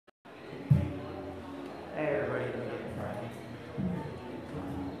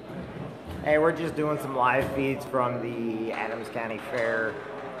Hey, we're just doing some live feeds from the Adams County Fair.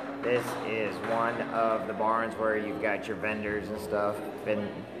 This is one of the barns where you've got your vendors and stuff.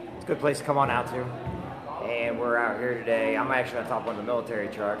 It's a good place to come on out to. And we're out here today. I'm actually on top of one of the military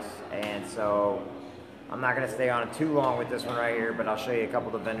trucks, and so I'm not going to stay on too long with this one right here, but I'll show you a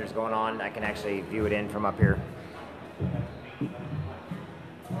couple of the vendors going on. I can actually view it in from up here.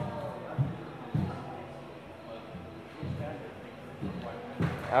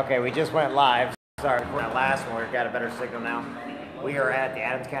 Okay, we just went live. Sorry for that last one. We've got a better signal now. We are at the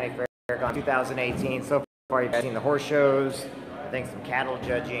Adams County Fair 2018. So far, you've seen the horse shows, I think some cattle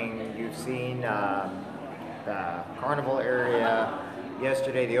judging. You've seen the carnival area.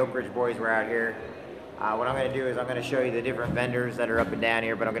 Yesterday, the Oak Ridge boys were out here. What I'm going to do is I'm going to show you the different vendors that are up and down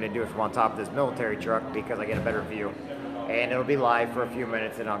here, but I'm going to do it from on top of this military truck because I get a better view. And it'll be live for a few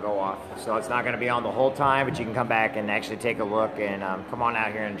minutes and I'll go off. So it's not going to be on the whole time, but you can come back and actually take a look and come on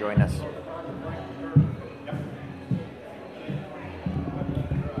out here and join us.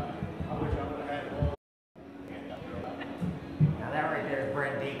 Now that right there is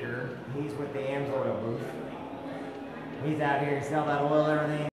Brent Deeker. He's with the AMSOIL booth. He's out here to sell that oil,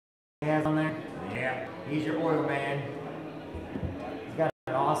 everything he has on there. Yeah, he's your oil man. He's got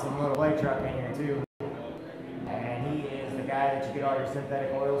an awesome little play truck in here too. And he is the guy that you get all your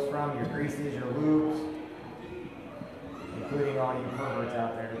synthetic oils from, your greases, your lubes, including all you perverts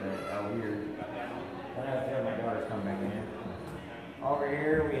out there that are weird. I have a feeling my daughter's coming back in here. Over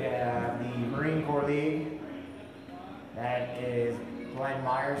here we have the Marine Corps League. That is Glenn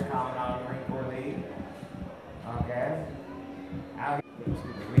Myers, Commandant of the Marine Corps League. Okay. Out here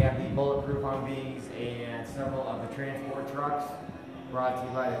we have the Bulletproof Humvees and several of the transport trucks brought to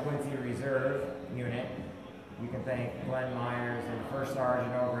you by the Quincy Reserve Unit. You can thank Glenn Myers and the First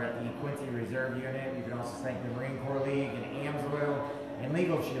Sergeant over at the Quincy Reserve Unit. You can also thank the Marine Corps League and AMSOIL and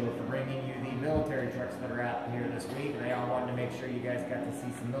Legal Shield for bringing you the military trucks that are out here this week. They all wanted to make sure you guys got to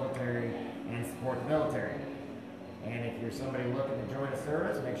see some military and support the military. And if you're somebody looking to join the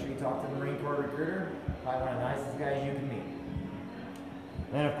service, make sure you talk to the Marine Corps recruiter. Probably one of the nicest guys you can meet.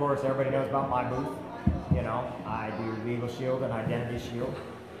 Then, of course, everybody knows about my booth. You know, I do Legal Shield and Identity Shield.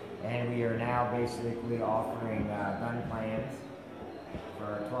 And we are now basically offering gun plans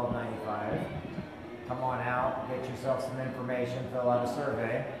for $12.95. Come on out, get yourself some information, fill out a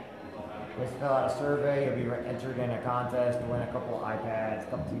survey. Just fill out a survey, you'll be entered in a contest to win a couple iPads, a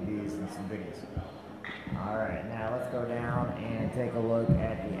couple TVs, and some goodies. Alright, now let's go down and take a look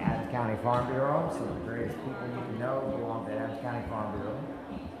at the Adams County Farm Bureau. Some of the greatest people you can know belong to the Adams County Farm Bureau.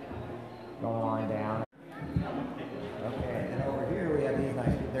 Go on down. Okay, and over here we have these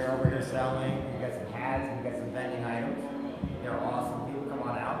nice people. They're over here selling. We've got some hats, we've got some vending items. They're awesome people. Come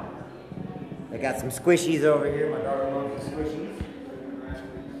on out. They got some squishies over here. My daughter loves the squishies.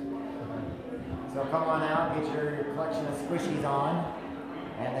 So come on out, get your collection of squishies on.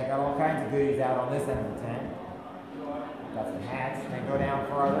 And they got all kinds of goodies out on this end of the tent. Got some hats. Then go down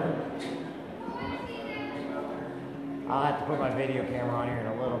farther. I'll have to put my video camera on here in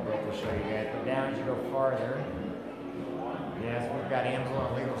a little bit to show you guys. But down as you go farther, yes, we've got AMSOIL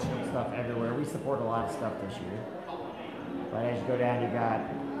and Legal Shield stuff everywhere. We support a lot of stuff this year. But as you go down, you got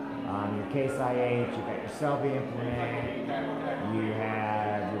your Case IH, you got your Selby implement, you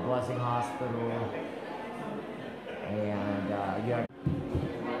have your Blessing Hospital, and you have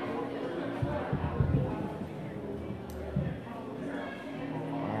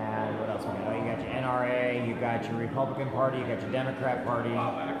NRA, you got your Republican Party, you got your Democrat Party.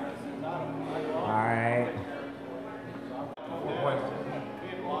 Alright.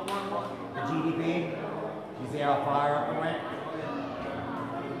 The GDP, you see how far up it went?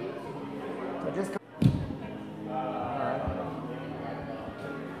 So just come. Alright.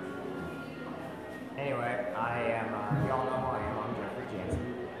 Anyway, I am, y'all know who I am, I'm Jeffrey Jansen.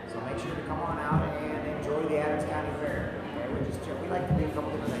 So make sure to come on out and enjoy the Adams County Fair. Okay, we like to do a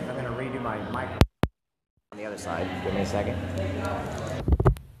couple different things. I'm going to redo my microphone. On the other side, give me a second.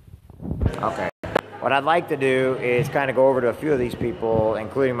 Okay, what I'd like to do is kind of go over to a few of these people,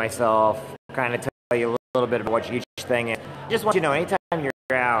 including myself, kind of tell you a little bit about what each thing is. Just want you to know, anytime you're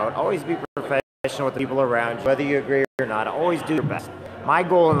out, always be professional with the people around you, whether you agree or not. Always do your best. My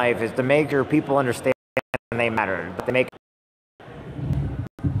goal in life is to make sure people understand they matter, but they make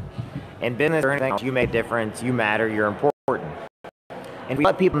in business or anything else, you make a difference, you matter, you're important. And we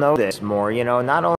let people know this more, you know, not